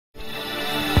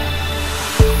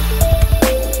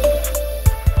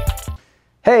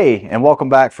Hey, and welcome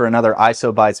back for another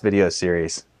ISO Bytes video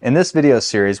series. In this video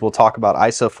series, we'll talk about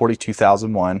ISO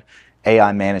 42001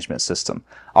 AI Management System.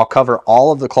 I'll cover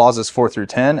all of the clauses 4 through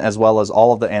 10, as well as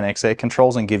all of the Annex A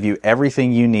controls, and give you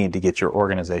everything you need to get your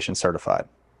organization certified.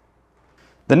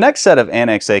 The next set of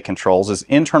Annex A controls is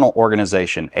internal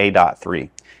organization A.3.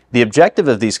 The objective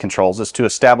of these controls is to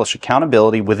establish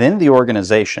accountability within the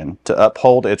organization to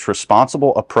uphold its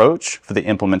responsible approach for the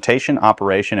implementation,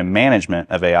 operation, and management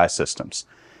of AI systems.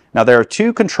 Now, there are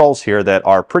two controls here that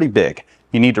are pretty big.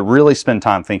 You need to really spend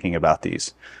time thinking about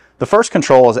these. The first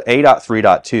control is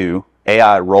A.3.2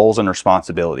 AI Roles and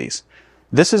Responsibilities.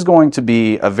 This is going to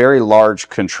be a very large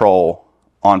control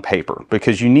on paper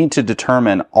because you need to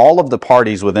determine all of the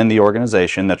parties within the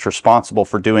organization that's responsible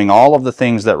for doing all of the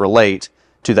things that relate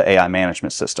to the AI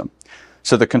management system.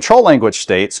 So the control language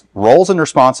states, roles and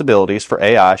responsibilities for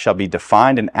AI shall be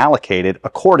defined and allocated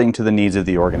according to the needs of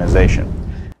the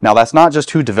organization. Now, that's not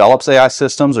just who develops AI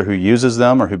systems or who uses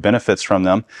them or who benefits from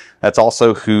them. That's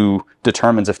also who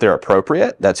determines if they're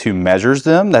appropriate. That's who measures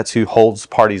them. That's who holds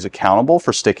parties accountable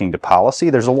for sticking to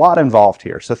policy. There's a lot involved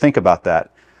here, so think about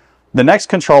that. The next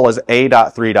control is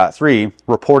A.3.3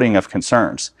 Reporting of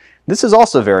Concerns. This is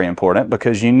also very important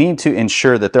because you need to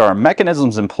ensure that there are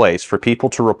mechanisms in place for people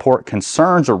to report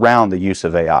concerns around the use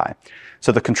of AI.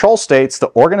 So the control states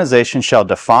the organization shall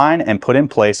define and put in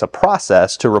place a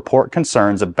process to report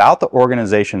concerns about the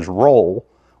organization's role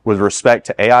with respect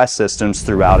to AI systems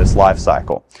throughout its life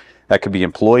cycle. That could be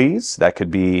employees, that could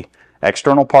be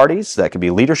external parties, that could be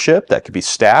leadership, that could be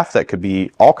staff, that could be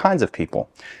all kinds of people.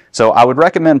 So I would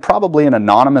recommend probably an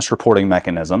anonymous reporting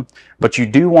mechanism, but you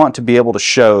do want to be able to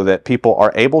show that people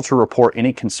are able to report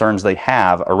any concerns they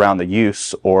have around the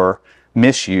use or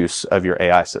misuse of your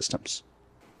AI systems.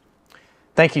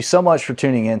 Thank you so much for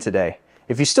tuning in today.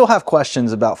 If you still have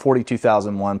questions about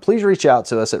 42001, please reach out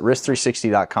to us at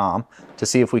risk360.com to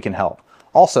see if we can help.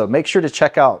 Also, make sure to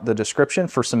check out the description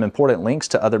for some important links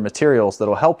to other materials that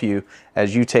will help you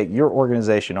as you take your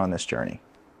organization on this journey.